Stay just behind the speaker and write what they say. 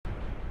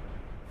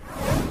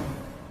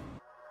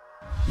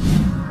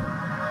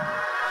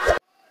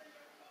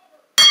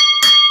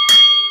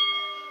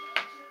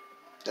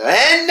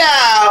And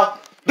now,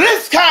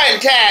 this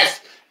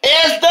contest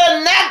is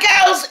the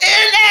Knockouts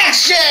in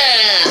Action!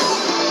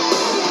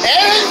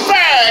 And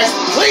first,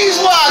 please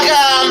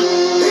welcome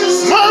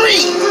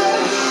Marie!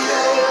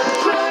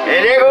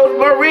 And there goes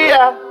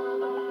Maria!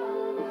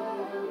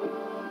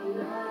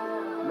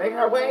 Make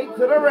her way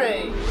to the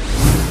ring.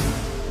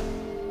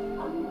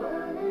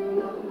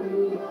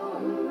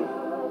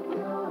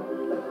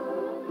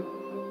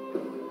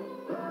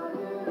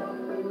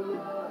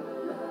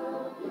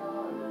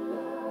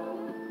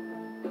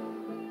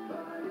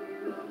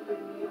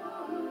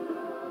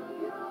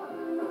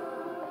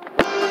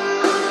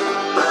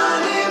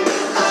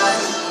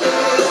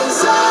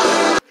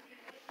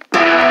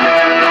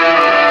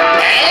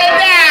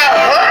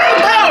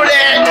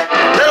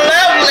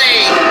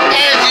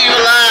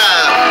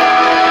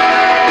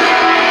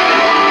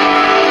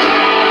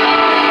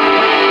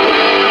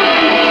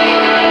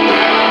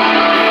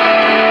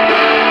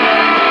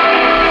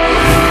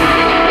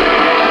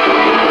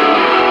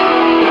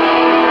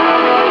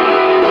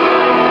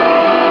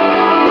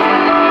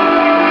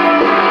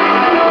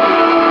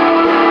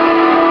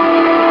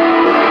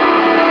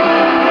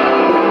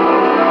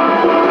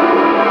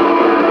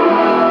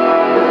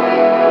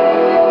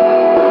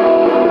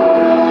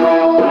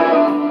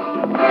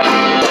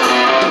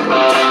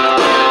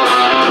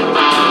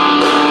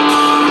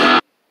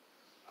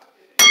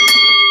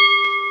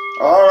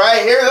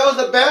 Here goes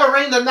the bell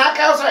ring. The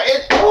knockouts are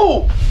in.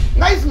 Ooh,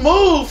 nice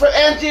move for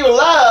Angie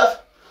Love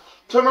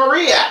to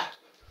Maria.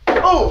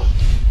 Ooh,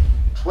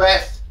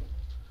 twist.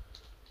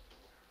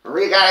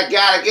 Maria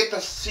gotta get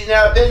the. She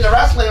never been in the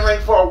wrestling ring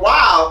for a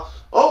while.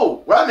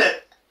 Oh, wait a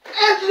minute.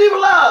 Angie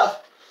Love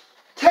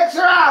takes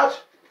her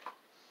out.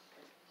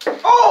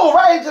 Oh,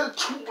 right into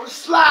the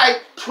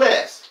slide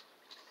twist.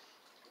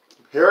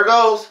 Here it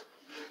goes.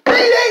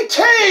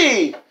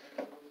 DDT.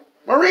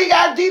 Maria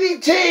got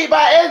DDT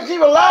by Angie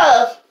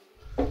Love.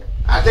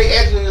 I think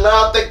Angie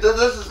Love thinks that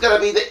this is going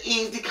to be the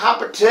easy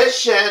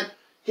competition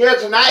here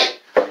tonight.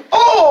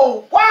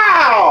 Oh,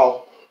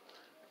 wow!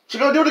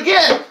 She's going to do it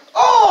again.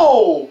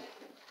 Oh!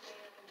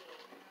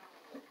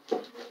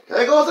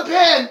 There goes the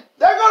pin.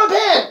 There goes the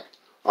pin.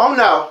 Oh,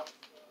 no.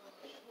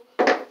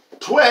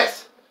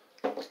 Twist.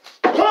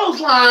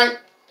 Clothesline.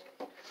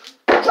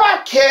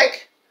 Drop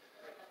kick.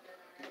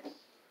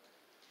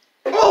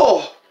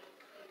 Oh!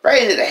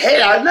 Right into the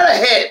head. Another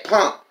head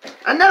pump.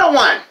 Another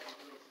one.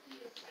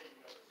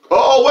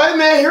 Oh, wait a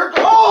minute, here,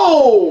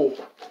 oh!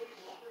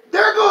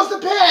 There goes the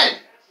pin!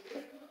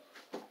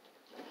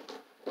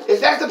 Is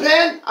that the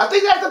pin? I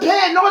think that's the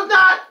pin. No, it's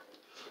not.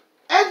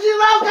 Angie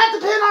Love got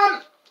the pin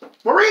on.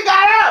 Maria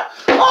got out.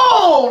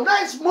 Oh,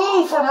 nice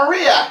move for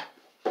Maria.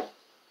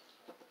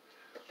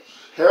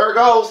 Here it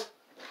goes.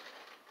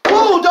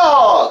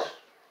 Bulldog.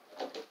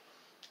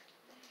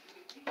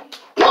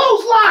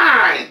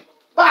 Clothesline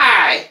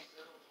by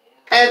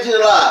Angie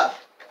Love.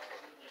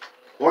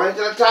 Going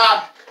to the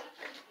top.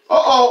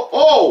 Uh-oh,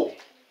 oh!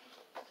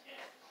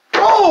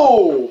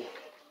 Oh!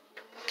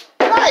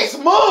 Nice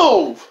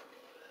move!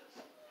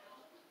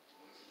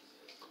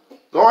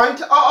 Going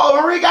to,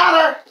 uh-oh, Marie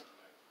got her!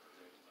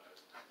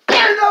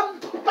 And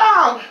the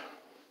bomb!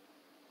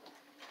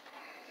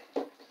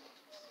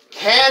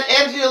 Can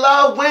Angie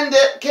Love win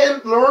it? Can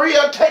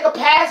Maria take a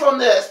pass on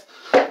this?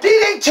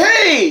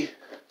 DDT!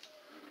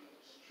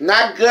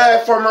 Not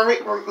good for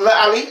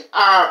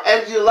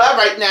Angie Love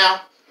right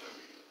now.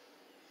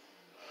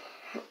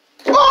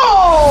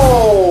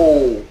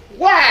 Oh!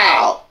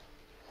 Wow!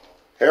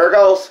 Here it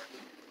goes.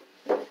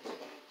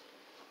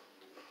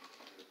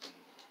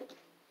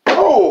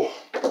 Oh!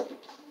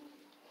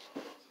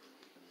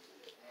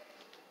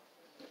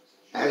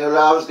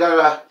 Angela's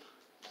gonna.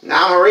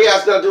 Now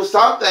Maria's gonna do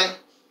something.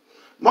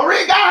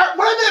 Maria got her.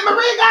 Wait a minute,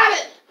 Maria got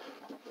it.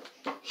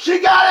 She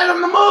got it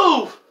on the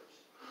move.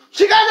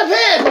 She got the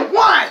pin.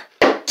 1,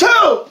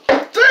 2,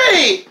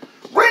 3.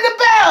 Ring the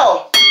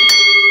bell.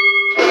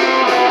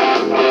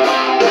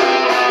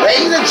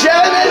 Ladies and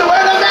gentlemen.